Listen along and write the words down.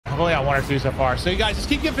only got 1 or 2 so far. So you guys just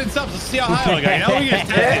keep gifting subs. Let's see how high we go. You know, we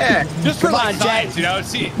get just for like science, you know.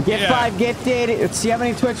 See, get 5 gifted. Let's see how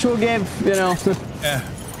many Twitch will give. You know. Yeah.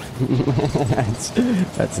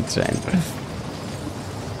 that's insane.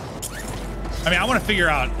 I mean, I want to figure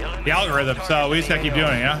out the algorithm, so we just gotta keep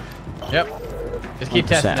doing it, yeah. Yep. Just keep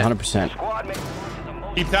testing.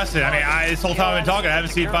 100%. Keep testing. I mean, this whole time I've been talking, I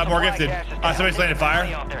haven't seen 5 more gifted. Somebody's landed fire.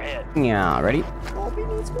 Yeah, ready?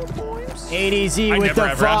 ADZ with the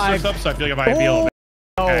 5. Stuff, so I feel like I might be a little bit.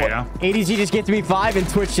 Okay, yeah. ADZ just gifted me 5 and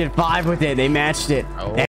Twitch did 5 with it. They matched it.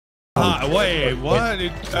 Wait, what?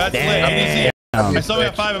 That's ADZ. I still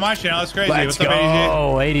got 5 in my channel. That's crazy. Let's go.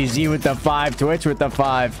 ADZ with the 5. Twitch with the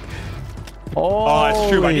 5. Oh, that's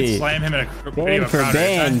true. I can slam him in a video for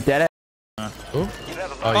ban.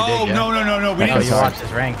 Oh, no. We didn't watch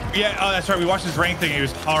his rank. Yeah, that's right. We watched his rank thing. It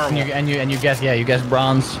was horrible. And you guessed, you guessed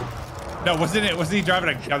bronze. No, wasn't he driving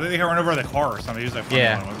I think he run over the car or something. He was like,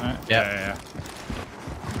 yeah, wasn't it? Yep. Yeah.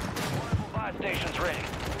 Fire station's ready.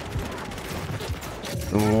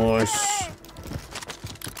 Whoosh.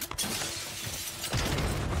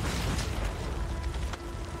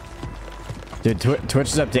 Dude, Twitch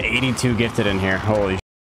is up to 82 gifted in here. Holy shit.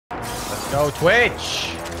 Let's go,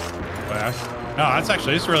 Twitch. No, that's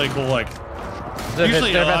actually, it's really cool. Like,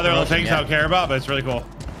 usually a lot of other things I don't care about, but it's really cool.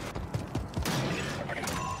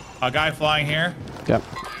 A guy flying here. Yep.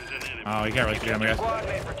 Oh, you can't really see him, I guess.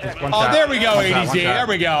 Oh, there we go, ADZ. There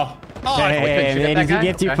we go. Oh, hey, ADZ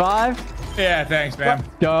gift you 5? Yeah, thanks, man.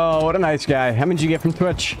 Oh, what a nice guy. How many did you get from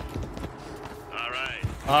Twitch?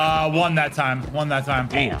 All right. 1 that time.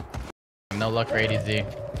 Damn. No luck for ADZ.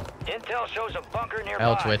 Intel shows a bunker nearby.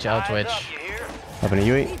 L Twitch. Up in a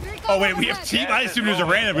UE. Oh, wait, we have team? I assumed it was a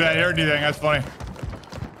random, but I heard anything. That's funny.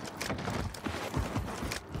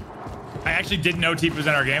 I actually didn't know Teep was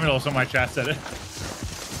in our game until someone in my chat said it.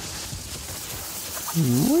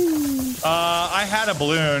 I had a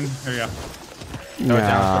balloon. Here we go.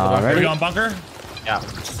 Are we going bunker? Yeah.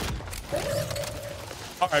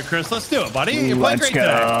 All right, Chris, let's do it, buddy. You're playing great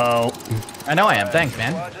today. I know I am. Thanks,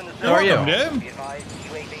 man. How are you? Dude.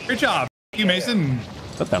 Great job. Thank you, Mason.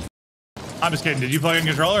 What the? I'm just kidding. Did you plug in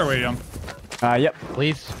controller or wait him? Yep.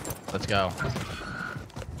 Please. Let's go.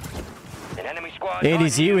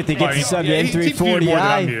 ADZ with the gift sub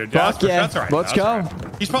N340i. Fuck yeah. That's all right. Let's go.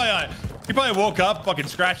 He's probably on it. He probably woke up, fucking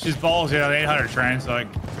scratched his balls, on the 800 train. So like.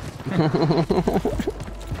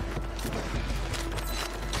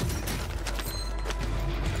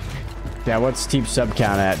 Yeah, what's Teep sub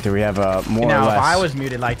count at? Do we have a more or less? Now, if I was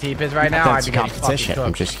muted like Teep is right now, I'd be competition.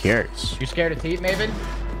 I'm just curious. You scared of Teep, Maven?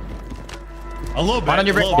 A little bit. Why don't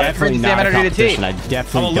you bring not a competition. I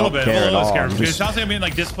definitely don't care at all. It sounds like I'm being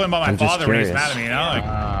like disciplined by my father when he's mad at me, you know? Like,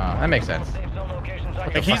 that makes sense.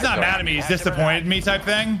 Like he's not mad at me, he's disappointed in me type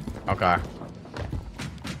thing. Okay.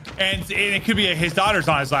 And it could be his daughter's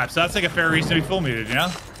on his lap, so that's like a fair reason to be full muted, you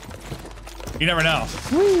know? You never know.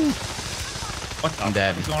 What the? I'm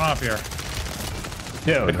dead. What's going on up here?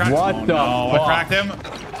 Dude, what the? I cracked him.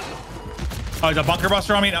 Oh, is a bunker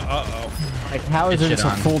buster on me? Uh-oh. Like, how is there just a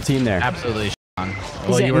full team there? Absolutely on.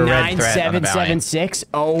 Well, you were 9776.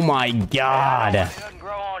 Oh my god.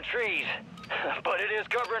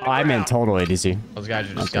 I'm in total ADC. Those guys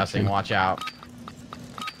are disgusting. Watch out.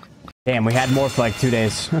 Damn, we had more for like 2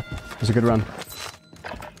 days. It was a good run.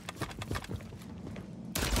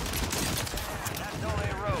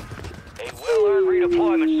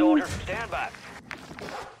 Redeployment, soldier. Stand back.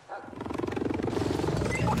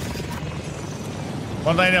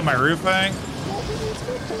 One landing on my roof thing.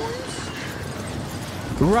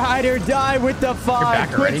 Ride or die with the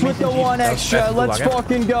 5. Twitch with the 1 extra. Let's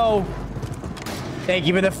fucking go. Thank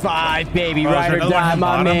you for the 5, baby. Ride or die,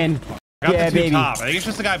 my man. Yeah, baby. Top. I think it's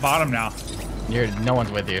just the guy bottom now. No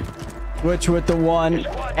one's with you. Twitch with the 1.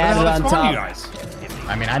 Added on top.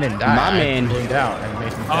 I mean, I didn't die. My man.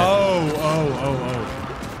 Oh.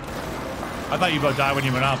 I thought you both died when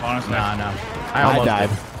you went up, honestly. No. I died.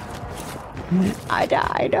 I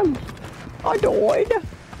died. I died.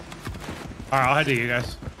 All right, I'll head to you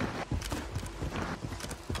guys.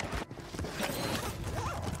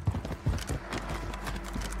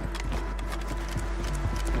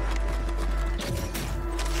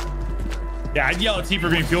 Yeah, I'd yell at T for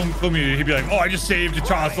being film muted. He'd be like, "Oh, I just saved a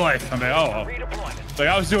child's life." I'm like, "Oh." Like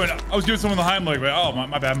I was doing something the Heimlich, but oh,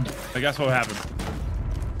 my bad. Like that's what happened.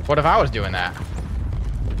 What if I was doing that?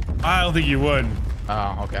 I don't think you would.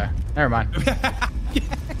 Oh, okay. Never mind.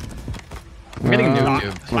 I'm getting a new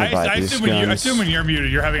tube. I assume when you're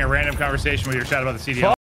muted, you're having a random conversation with your chat about the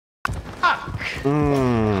CDL. Fuck.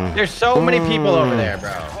 There's so many people over there,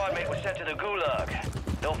 bro. Squad mate was sent to the gulag.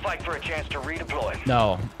 They'll fight for a chance to redeploy.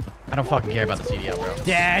 No. I don't fucking care about the CDL, bro.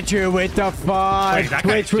 Dadju with the 5. Wait, that guy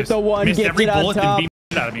Twitch with just the 1. missed every Gifted on bullet and top. beat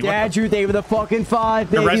the shit out of me. What the- Dadju, they with the fucking 5,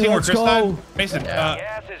 baby. You're resing where Let's Chris go. died? Mason,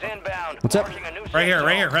 Gas is inbound. What's up? Marking a new right here, safe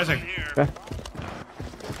right here, zone.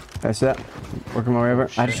 resing. That's that. Working my way over.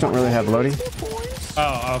 I just don't really have loading.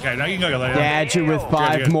 Oh, okay. Now you can go later. Dadju with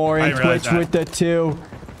 5 good. more I and didn't realize Twitch with the 2.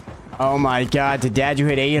 Oh my god, did Dadju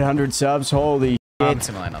hit 800 subs? Holy I'm shit.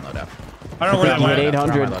 gonna land on loadout. I don't know where Dadju that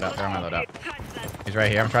hit went. 800. They're on my loadout. He's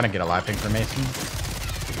right here. I'm trying to get a live ping for Mason.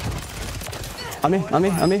 On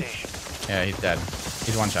me. Yeah, he's dead.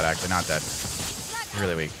 He's one shot actually, not dead. He's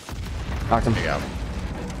really weak. Knocked him. There you go.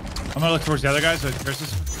 I'm gonna look towards the other guys.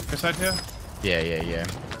 Chris side too. Yeah.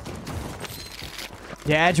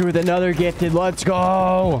 Dadju with another gifted. Let's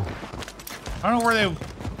go. I don't know where they went.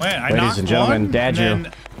 I Ladies knocked and gentlemen, one, Dadju. and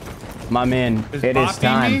then My man, it is Bot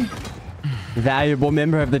time. me? Valuable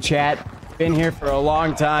member of the chat. Been here for a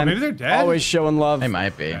long time. Maybe they're dead? Always showing love. They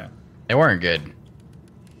might be. Yeah. They weren't good.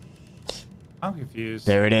 I'm confused.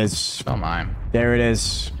 There it is. So am I. There it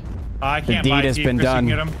is. I can't deed buy has Keith. been Chris, you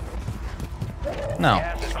can done. No,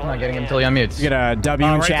 get him. I'm not getting him until he unmutes. Get a W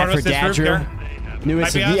in Right chat front of for us, this roof Dadger. there.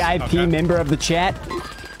 Newest Might be us? VIP Okay. member of the chat.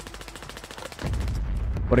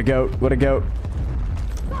 What a goat. What a goat.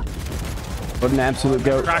 What an absolute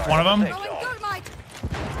goat. Crack one of them.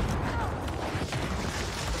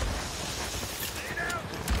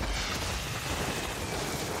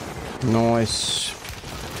 Nice.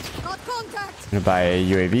 Got contact. Gonna buy a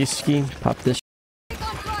UAV ski. Pop this. All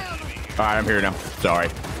right, I'm here now. Sorry.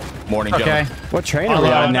 Morning, Okay. gentlemen. What train are we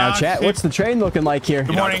Hello, on now, Knox. chat? What's the train looking like here?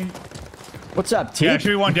 Good morning. What's up, T? Yeah, should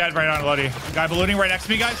be one dead right on Lodi. Guy ballooning right next to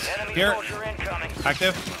me, guys. Enemy Here, soldier incoming.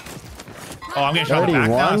 active. Oh, I'm getting shot in the back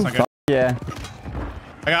now. 31? That's not good. Fuck yeah.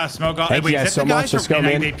 I got a smoke off. Thank you guys is that so the much. guys Let's from- go,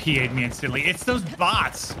 and man. They PA'd me instantly. It's those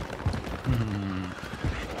bots.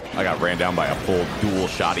 I got ran down by a full dual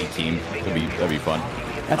shotty team. That'd be fun.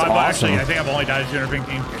 That's Well, actually, awesome. I think I've only died as junior ping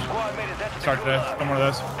team. Squad mate is at Start today. Some one of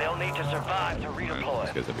those. They'll need to survive to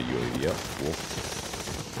redeploy. These guys have a UAV up.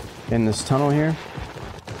 Cool. In this tunnel here.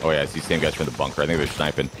 Oh yeah, it's these same guys from the bunker. I think they're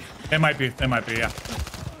sniping. They might be. They might be. Yeah.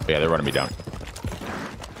 Yeah, they're running me down.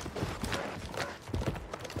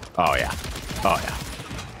 Oh yeah. Oh yeah.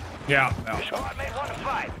 Yeah. No. Squad mate won a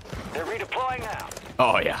fight. They're redeploying now.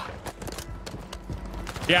 Oh yeah.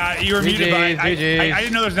 Yeah, you were muted, but I GGs.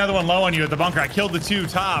 didn't know there was another one low on you at the bunker. I killed the two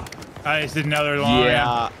top. I just didn't know there was one.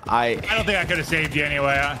 Yeah, I don't think I could have saved you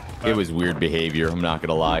anyway. it was weird behavior. I'm not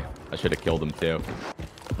gonna lie. I should have killed him too.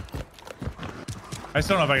 I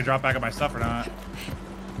still don't know if I can drop back on my stuff or not.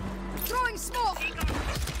 Throwing smoke.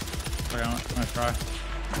 Okay, I'm gonna try.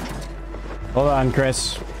 Hold on,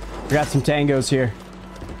 Chris. We got some tangos here.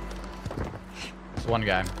 It's one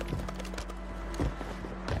guy.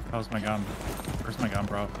 How's my gun? Where's my gun,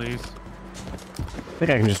 bro? Please. I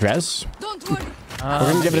think I can just res. Don't worry. We're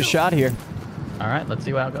gonna give it a shot here. All right, let's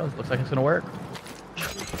see how it goes. Looks like it's gonna work.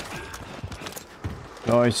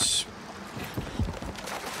 Nice.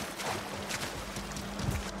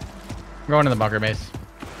 I'm going to the bunker, Mace.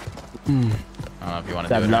 I don't know if you want to What's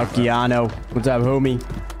do up, it. or not, Luciano? What's up, homie?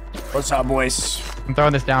 What's up, boys? but I'm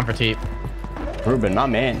throwing this down for Teep. Ruben, my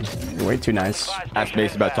man. You're way too nice. Ask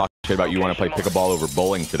Mason about talking shit about you want to play pickleball over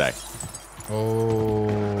bowling today.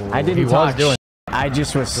 Oh. I didn't he was talk. doing. I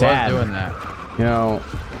just was He sad. was doing that. You know,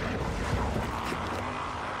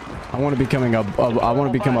 I want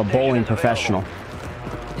to become a bowling professional.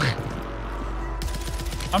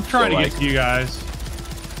 I'm trying So, to like, get to you guys.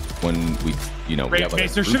 When we have like a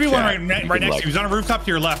Mace, there should group be one chat, right you next can, to you. He's on a rooftop to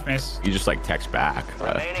your left, Mace. You just like text back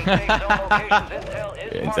Remaining safe zone locations intel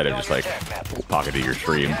is instead of marked just on like your tech map. pocket of your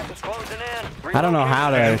stream. Gas is closing in. I don't know how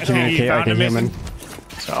to Okay, communicate like a found him, Mason. human.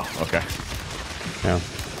 Oh, okay. Yeah.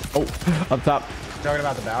 Oh, up top. Talking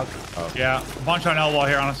about the bounce. Yeah, bunch on L wall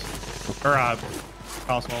here on us. Or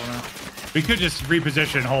cross wall now. We could just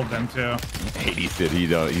reposition and hold them too. He said he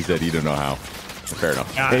don't know how. Fair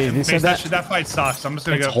enough. Yeah, Hey, he Mace, said that- that fight sucks. I'm just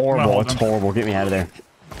gonna It's go. I'm gonna horrible. hold It's them. horrible. Get me out of there.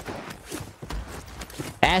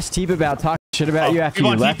 Ask Teep about talking shit about Oh, you after people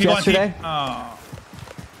you on left Teep, people on Teep. yesterday.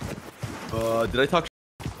 Oh, Did I talk?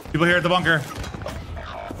 people here at the bunker.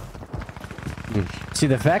 See,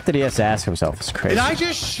 the fact that he has to ask himself is crazy. Did I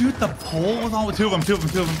just shoot the pole with all two of them? Two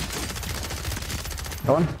of them.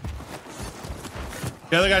 Go on.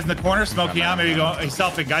 The other guy's in the corner smoking out. Maybe go. He's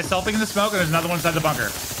selfing. Guy's selfing in the smoke, and there's another one inside the bunker.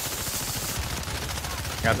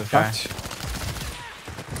 Got this guy. Fucked.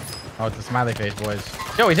 Oh, it's a smiley face, boys.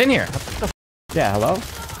 Yo, he's in here. Yeah, hello?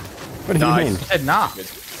 What do you Nice. mean? He said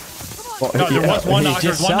knocked. Well, No, there was one he knock.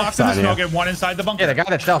 There's just one knock in the sucks on smoke you. and one inside the bunker. Yeah, the guy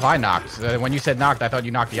that self I knocked. When you said knocked, I thought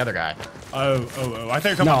you knocked the other guy. Oh. I thought you were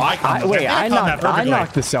talking No, about my I combo. wait, I caught that knocked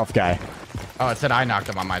perfectly. the self guy. Oh, it said I knocked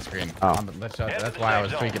him on my screen. Oh. That's why I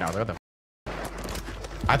was tweaking. I was like, what the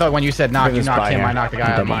I thought when you said knock, you knocked him. Here. I knocked the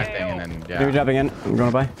guy on my thing, and then yeah. You're jumping in. I'm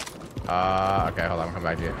going to buy. Okay, hold on. I'm coming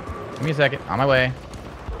back to you. Give me a second. On my way.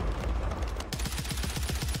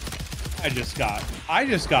 I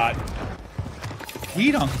just got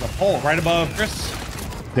heat onto the pole right above Chris.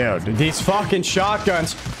 Dude, these fucking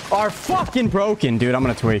shotguns are fucking broken, dude. I'm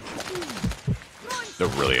gonna tweak. They're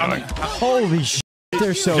really annoying. Holy shit,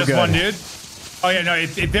 they're so Just good. one dude. Oh yeah, no.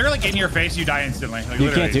 If they're like in your face, you die instantly. Like,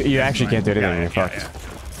 You can't do. You actually can't do anything Yeah, when you're yeah, fucked.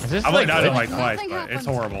 yeah. Is this I've only done it glitch? like twice, Nothing but it's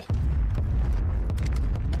happened. horrible.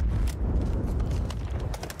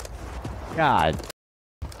 God.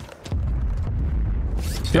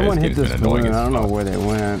 Someone hit game's this been annoying balloon. as I don't know fuck. where they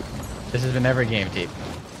went. This has been every game, Teep.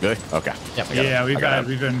 Really? Okay. Yep. Yeah, we've gotta-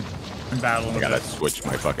 been battling. I with gotta it. switch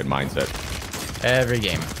my fucking mindset. Every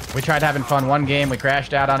game. We tried having fun one game, we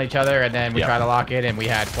crashed out on each other, and then we Yep. tried to lock it, and we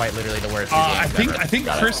had quite literally the worst two I games think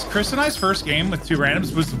ever. Chris and I's first game with two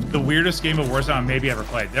randoms was the weirdest game of Warzone I maybe ever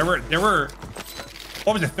played. There were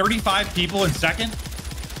what was it, 35 people in second?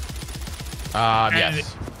 And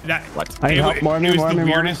Yes. That, What? I need it, help. More it me, was more the me, more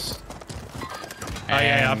me. weirdest. Oh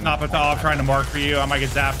yeah, And- up top, I'm trying to mark for you. I might get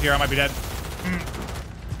zapped here. I might be dead.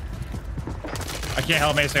 I can't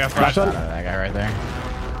help Mace. I got Last flash. one. That guy right there.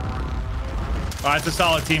 Oh, it's a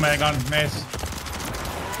solid team, I think, on Mace.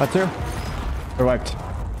 What, two? They're wiped.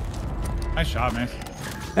 Nice shot, Mace.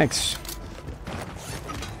 Thanks.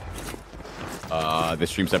 The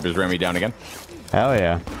stream steppers ran me down again. Hell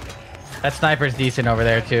yeah. That sniper's decent over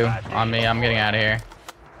there too. On me, I'm getting out of here.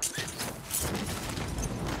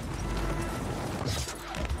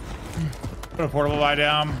 Put a portable buy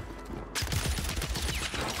down.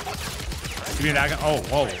 Give me an ag. Oh,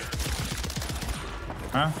 whoa.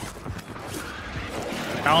 Huh?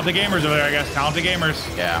 Talented gamers over there, I guess. Talented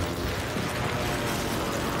gamers. Yeah.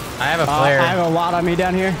 I have a flare. I have a lot on me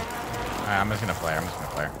down here. Alright, I'm just gonna flare.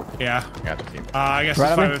 Yeah. I got the team. I guess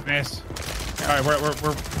Right it's on fine me. with Mace. All right,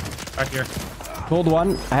 we're back here. Pulled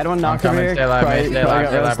one. I had one I'm knocked over coming. here. Stay alive, Probably- mate. Stay probably alive. got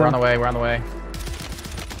Stay alive. rest We're on the though. way. We're on the way.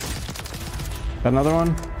 Got another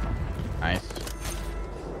one. Nice.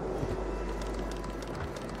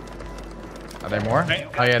 Are there more? Hey.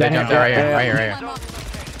 Oh yeah, they Down jumped here. out right here. Yeah, Right yeah. here. Right here.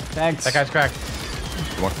 Thanks. That guy's cracked.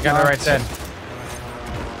 Come on. You got the right side.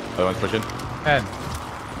 Other one's pushing. Head.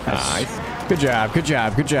 Nice. Good job. Good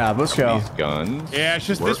job. Good job. Let's go. These guns. Yeah, it's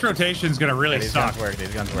just this rotation's gonna really These suck. guns work.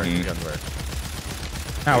 These guns work. These guns work.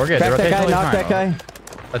 No, we're good. The Crack that guy. rotation's Knock that fine.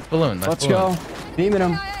 guy. Let's balloon. Let's balloon. go. Beaming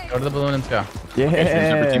him. Go to the balloon and let's go. Okay, so this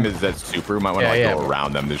number team Yeah. is that super. Might want to Yeah, go yeah.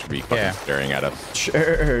 around them. They should be fucking Yeah. staring at us.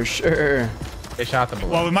 Sure. Sure. They shot the balloon.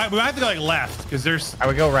 Well, we might have to go like left because there's I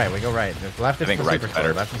would go right. We go right. There's left is think the right's superstore.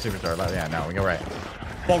 better. Left is superstore. Left, yeah, no, we go right.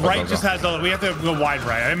 well right go. just has a we have to go wide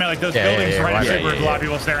right. I mean like those Yeah, yeah, buildings yeah, right wide next to right, where yeah, a lot of yeah.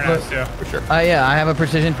 people staring at us too. For sure. Yeah, I have a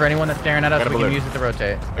precision for anyone that's staring at us. Got a We can balloon. use it to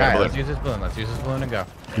rotate. All a right, balloon. let's use this balloon. Let's use this balloon and go.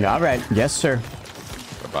 Yeah, all right. Yes, sir.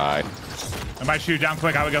 Bye. I might shoot down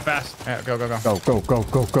quick. I would go fast. Yeah, go, go, go. Go, go, go,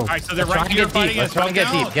 go, go. All right, so they're Let's try right and here get fighting deep. Let's us. try and get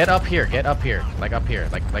Don't deep. Get up here. Get up here. Like up here.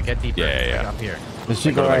 Like get deeper. Yeah, yeah, Like yeah. up here. This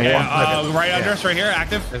should go right here. Right under us right here,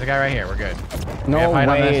 active. There's a guy right here. We're good. No Yeah, fight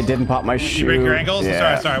on way. this. It didn't pop my shoe. You break your ankles?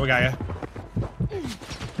 Yeah. Sorry, we got you.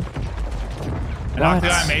 I knocked the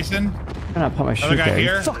guy Mason. I'm not put my shoe. Other guy there.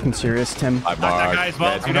 here. You fucking serious, Tim? Bye, Knock that guy as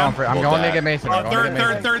well. Dead. You down? I'm going to get Mason. I'm going to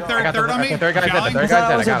get Mason. Third on me. The third guy's dead. The Jolly? third I guy's thought I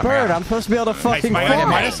dead. was I a got him. I bird. got I'm him. supposed to be able to Nice, fucking might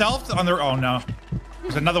fly. have selfed on the. Oh no.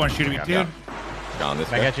 There's another one shooting me, dude. Gone this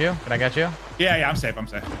Can I way. get you? Can I get you? Yeah, I'm safe. I'm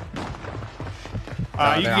safe.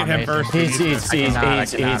 No, You they're can get on him Mason. first. He's I kidding me.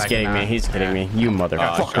 cannot. He's kidding me. You Shot you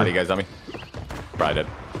motherfucker. guys on me. Probably dead.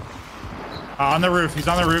 On the roof. He's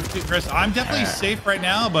on the roof, Chris. I'm definitely safe right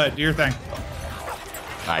now, but do your thing.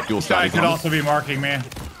 All right, dual This guy shot. could also be marking me. I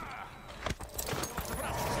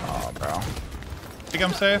Oh, bro. think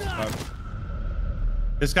I'm safe. But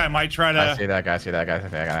this guy might try I to. see that guy. I see that guy. I see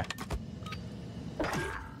that guy.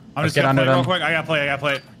 I'm Let's just get gonna under play real them. quick. I gotta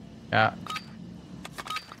play it. Yeah.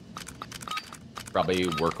 Probably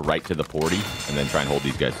work right to the 40 and then try and hold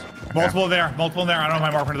these guys. Multiple there. I don't know if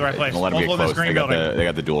I marked in the right place. Don't let them get Multiple in this close. green They got building. they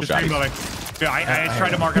got the dual This green shot. building. Yeah, I tried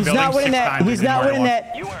to mark a He's building not winning 6 that. times. He's and not didn't winning mark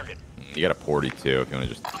that. You earned it. You got a 42 if you want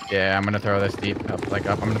to just. Yeah, I'm gonna throw this deep, up, like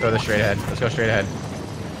up. I'm gonna throw this straight ahead. Let's go straight ahead.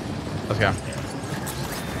 Let's go.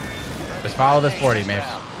 Just follow this 40, Mace.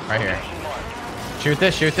 Right here. Shoot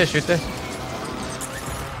this, shoot this, shoot this. All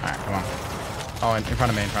right, come on. Oh, in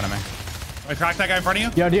front of me, in front of me. one. I cracked that guy in front of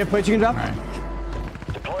you. Yo, do you have plates you can drop? All right.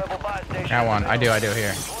 Deployable buy station. Got one. I do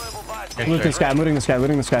here. Deployable buy station. Here, Looting the straight. sky, looting the sky,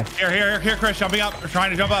 looting the sky. Here, Chris, jumping up. We're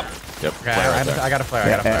trying to jump up. Yep. Okay, Flare right there. I got a flare. I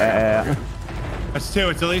got a flare. Yeah. That's 2.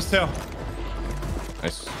 It's at least 2.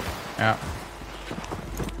 Nice. Yeah.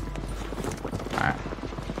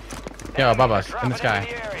 Yo, above us. In the sky.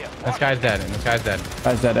 This guy's dead. And this guy's dead.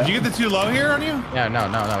 Guy's dead. Did you get the 2 low here on you? Yeah,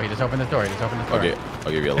 no. He just opened the door. Okay,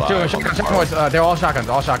 I'll give you a lot. They're all shotguns.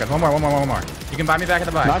 One more. You can buy me back at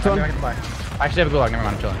the buy. Knocked one. I actually have a gulag. Never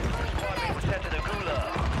mind. I'm chilling.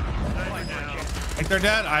 Think they're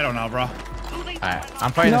dead? I don't know, bro. Alright,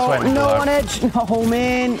 I'm fighting the sweat. No on edge. No,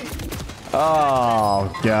 man.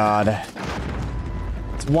 Oh, God.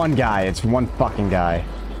 It's one guy. It's one fucking guy.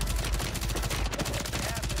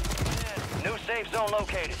 New safe zone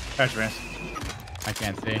located. Catch me. I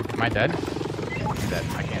can't see. Am I dead? I'm dead.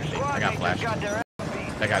 I can't see. I got flashed.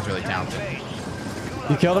 That guy's really talented.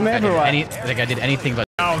 You killed him, man, or what? I think I did anything but.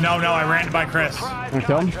 No, I ran by Chris. You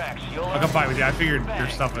kill him? I'll come fight with you. I figured your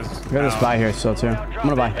stuff is. We got this buy here still, too. I'm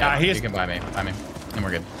gonna buy. Yeah, You can buy me. And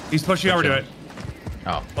we're good. He's pushing over to it.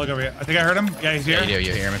 Oh. Look over here. I think I heard him. Yeah, he's here. Yeah, you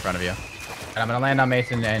do. You hear him in front of you. And I'm gonna land on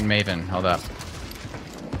Mason and Maven. Hold up.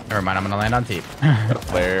 Never mind. I'm gonna land on Teep. Got a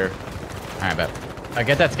flare. Alright, bet.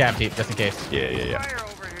 Get that scab, Teep, just in case. Yeah.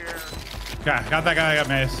 Okay, got that guy. I got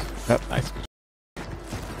Mace. Yep. Nice.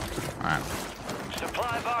 Supply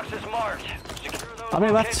Alright. box is marked. Secure those How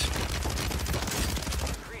many left?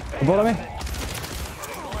 A bullet on me?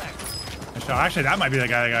 So actually, that might be the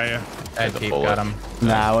guy that got you. Hey, Teep, got him.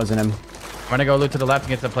 Nah, it wasn't him. Wanna go loot to the left and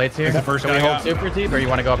get the plates here? the first Can we guy I hold got. super, Teep, or you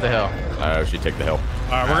wanna go up the hill? She take the hill.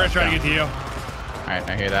 All right, we're gonna try to get to you. Alright,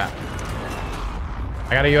 I hear that.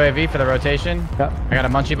 I got a UAV for the rotation. Yep. I got a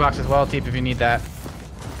munchie box as well, Teep, if you need that.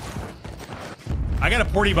 I got a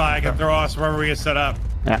 40 buy. I can throw us wherever we get set up.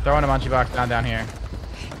 Throwing a munchie box down here.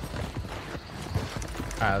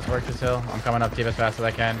 Alright, let's work this hill. I'm coming up, Teep, as fast as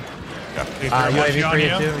I can. They throw a munchie UAV on for you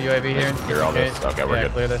you. too. UAV here. Clear all this. Okay, we're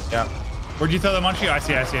good. Clear this. Yeah. Where'd you throw the munchie? I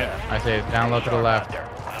see it. I say down low to the left.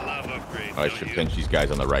 I should pinch these guys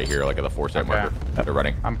on the right here, like at the 4-side Okay. marker. They're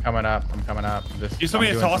running. I'm coming up. You still want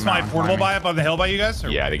me to toss my portable buy up on the hill by you guys? Or?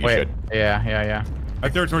 Yeah, I think you Wait. should. Yeah. I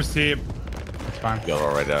threw it towards Teep. It's fine. Go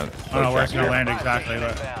all right down. I don't know where it's gonna land exactly,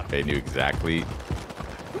 but They knew exactly,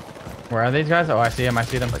 Where are these guys? Oh, I see them.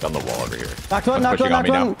 like on the wall over here. Knocked one. Pushing on me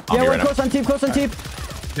now. On Yeah, me we're right now. close on Teep.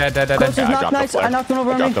 Dead. Close is I knocked. dropped the Nice. flare. I knocked one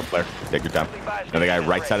over I on me. dropped the flare. Take your time. Another guy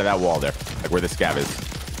right side of that wall there, like where the scav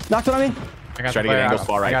is. Knocked one on me. I got Try to get angles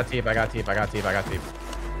far right. I got Teep. I got Teep.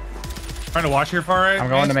 trying to watch here far right. I'm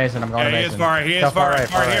going to Mason. Yeah, he is far right. He is far right.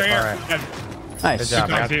 Here. Yeah. Nice. Good job.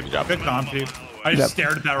 Good Good Teep. job. Good comp, Teep. I just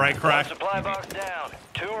stared at that right crack. Supply box down.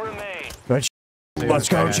 2 remain. Good. Let's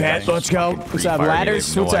go, chat. Let's go. What's up,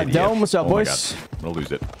 ladders? What's up, Dome? What's up, boys? I'm gonna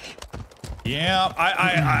lose it. Yeah,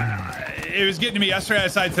 it was getting to me yesterday. I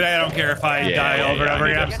decided today I don't care if I die over and over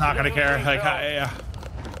again. I'm just not gonna care. Like,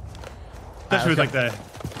 especially with like the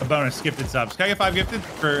bonus gifted subs. Can I get 5 gifted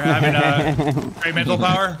for having great mental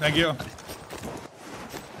power? Thank you.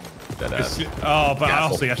 Oh, but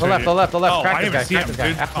also yesterday. The left. Oh, Crack I this didn't guy. even see him, Crack this guy.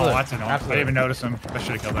 dude. Oh, Absolutely. that's annoying. I didn't even notice him. I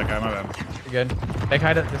should have killed that guy. My bad. You're good. Take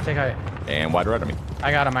height. Just take height. And wide right on me.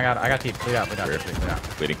 I got him. I got Teep. Bleed out.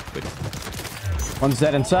 Bleeding. One's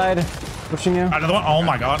dead inside. Pushing you. Another one. Oh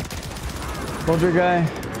my god. Soldier guy.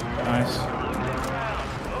 Nice.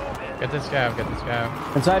 Get this guy.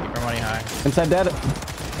 Inside. Keep our money high. Inside dead.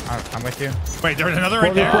 I'm with you. Wait, there's another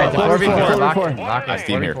right there. Four, Hey, four, 4v4. Lock four. it. Nice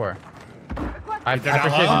team here. 4v4. I They're not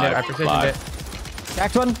precisioned it. low. I precisioned it.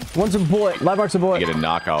 Cracked one. One's a bullet. Live mark's a bullet. Get a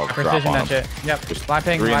knockout I drop precisioned on that them. shit. Yep. Just Live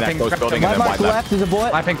ping. 3 in that close building and Live then mark wide left. left is a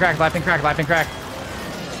bullet. Live ping crack.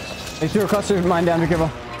 They threw a cluster mine down. Be careful.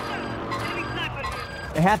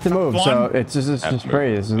 They have to move, so it's just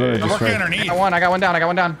free. This is literally I'm just working free. underneath. I got one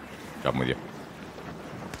down. I'm with you.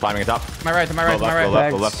 Climbing atop. To my right.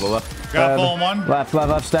 Go left. Got a full one.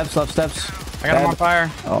 Left steps. I got him on fire.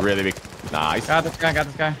 Really big. Nice. Got this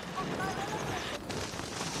guy.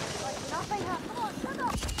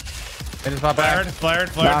 They just popped back.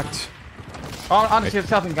 Flared. Knocked. Oh, honestly, it's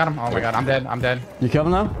helping. Got him. Oh my god, I'm dead. You killed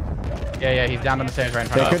him now? Yeah, he's down on the stairs right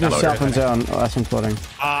in They front could of just us. self in zone. Oh, that's one floating.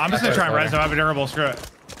 I'm just gonna try and res. I have a durable. Screw it.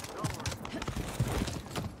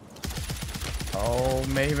 Oh,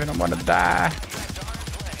 Maven, I'm gonna die.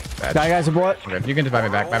 Guy's a bullet. Okay, you can just buy me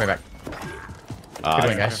back. Good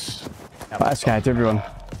win, guys. Last guy, third one.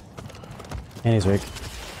 And he's weak.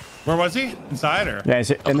 Where was he? Inside or? Yeah,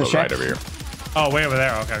 he's in the shack. Right over here. Oh, way over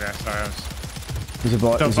there. Okay. Sorry. I was He's a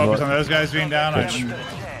bullet. so He's a focused on bullet. those guys being down. I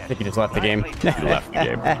think he just left the game. You left the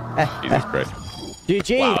game. Jesus Christ.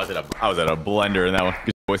 GG. Wow, I was at a blender in that one.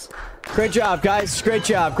 Good boys. Great job, guys. Great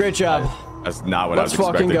job. That's not what Let's I was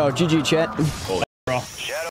expecting. fucking go. GG, chat.